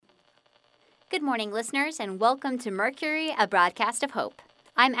Good morning, listeners, and welcome to Mercury, a broadcast of hope.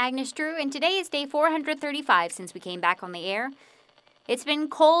 I'm Agnes Drew, and today is day 435 since we came back on the air. It's been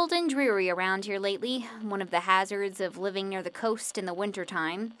cold and dreary around here lately, one of the hazards of living near the coast in the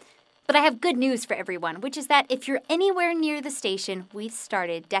wintertime. But I have good news for everyone, which is that if you're anywhere near the station, we've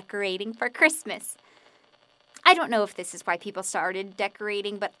started decorating for Christmas. I don't know if this is why people started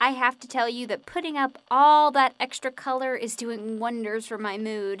decorating, but I have to tell you that putting up all that extra color is doing wonders for my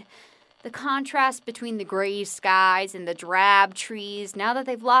mood. The contrast between the gray skies and the drab trees, now that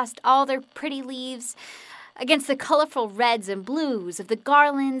they've lost all their pretty leaves, against the colorful reds and blues of the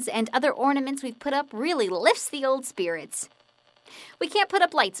garlands and other ornaments we've put up really lifts the old spirits. We can't put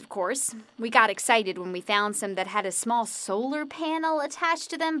up lights, of course. We got excited when we found some that had a small solar panel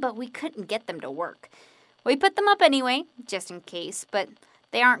attached to them, but we couldn't get them to work. We put them up anyway, just in case, but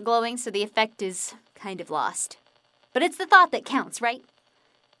they aren't glowing, so the effect is kind of lost. But it's the thought that counts, right?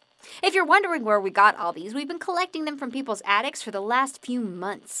 If you're wondering where we got all these, we've been collecting them from people's attics for the last few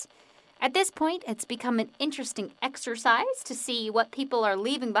months. At this point, it's become an interesting exercise to see what people are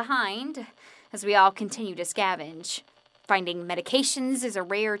leaving behind as we all continue to scavenge. Finding medications is a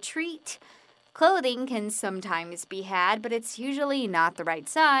rare treat. Clothing can sometimes be had, but it's usually not the right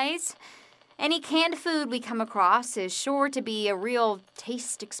size. Any canned food we come across is sure to be a real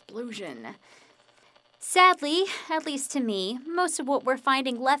taste explosion. Sadly, at least to me, most of what we're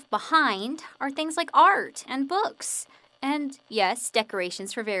finding left behind are things like art and books. And, yes,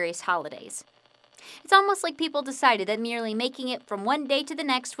 decorations for various holidays. It's almost like people decided that merely making it from one day to the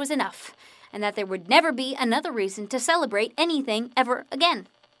next was enough, and that there would never be another reason to celebrate anything ever again.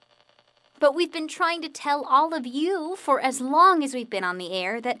 But we've been trying to tell all of you for as long as we've been on the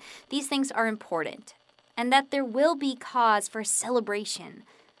air that these things are important, and that there will be cause for celebration.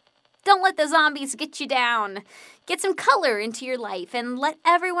 Don't let the zombies get you down. Get some color into your life and let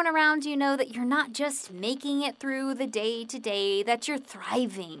everyone around you know that you're not just making it through the day-to-day, that you're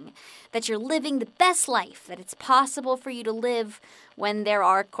thriving, that you're living the best life that it's possible for you to live when there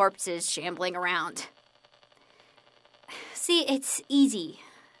are corpses shambling around. See, it's easy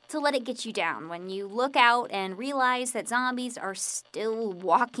to let it get you down when you look out and realize that zombies are still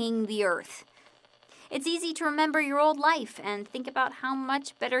walking the earth. It's easy to remember your old life and think about how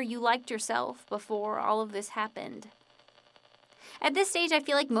much better you liked yourself before all of this happened. At this stage, I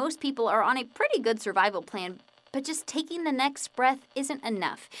feel like most people are on a pretty good survival plan, but just taking the next breath isn't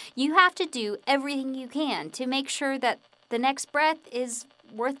enough. You have to do everything you can to make sure that the next breath is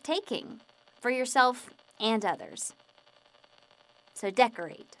worth taking for yourself and others. So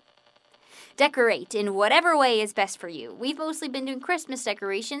decorate. Decorate in whatever way is best for you. We've mostly been doing Christmas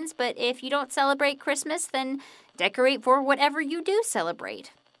decorations, but if you don't celebrate Christmas, then decorate for whatever you do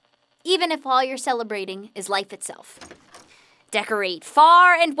celebrate. Even if all you're celebrating is life itself. Decorate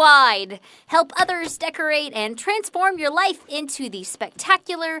far and wide. Help others decorate and transform your life into the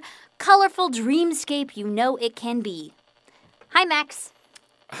spectacular, colorful dreamscape you know it can be. Hi, Max.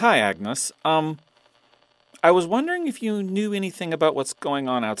 Hi, Agnes. I was wondering if you knew anything about what's going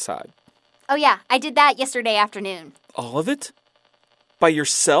on outside. Oh yeah, I did that yesterday afternoon. All of it? By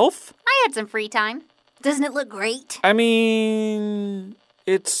yourself? I had some free time. Doesn't it look great? I mean,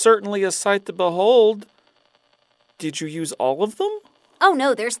 it's certainly a sight to behold. Did you use all of them? Oh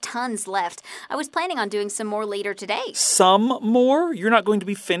no, there's tons left. I was planning on doing some more later today. Some more? You're not going to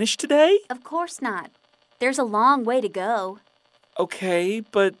be finished today? Of course not. There's a long way to go. Okay,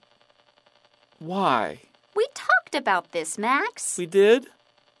 but why? We talked about this, Max. We did?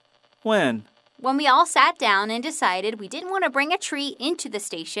 When? When we all sat down and decided we didn't want to bring a tree into the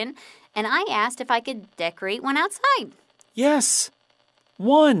station, and I asked if I could decorate one outside. Yes.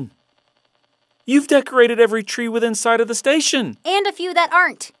 One. You've decorated every tree within sight of the station. And a few that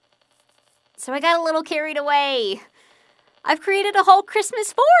aren't. So I got a little carried away. I've created a whole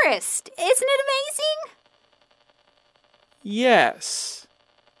Christmas forest. Isn't it amazing? Yes.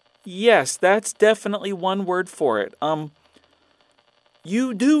 Yes, that's definitely one word for it.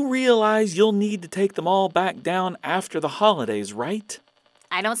 You do realize you'll need to take them all back down after the holidays, right?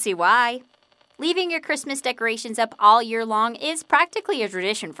 I don't see why. Leaving your Christmas decorations up all year long is practically a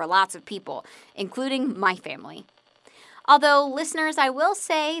tradition for lots of people, including my family. Although, listeners, I will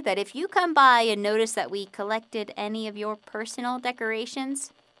say that if you come by and notice that we collected any of your personal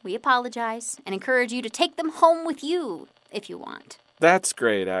decorations, we apologize and encourage you to take them home with you if you want. That's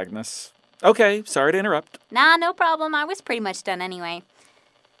great, Agnes. Okay, sorry to interrupt. Nah, no problem. I was pretty much done anyway.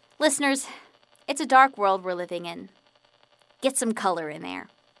 Listeners, it's a dark world we're living in. Get some color in there.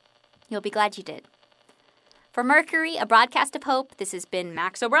 You'll be glad you did. For Mercury, a broadcast of hope, this has been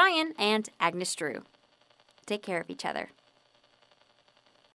Max O'Brien and Agnes Drew. Take care of each other.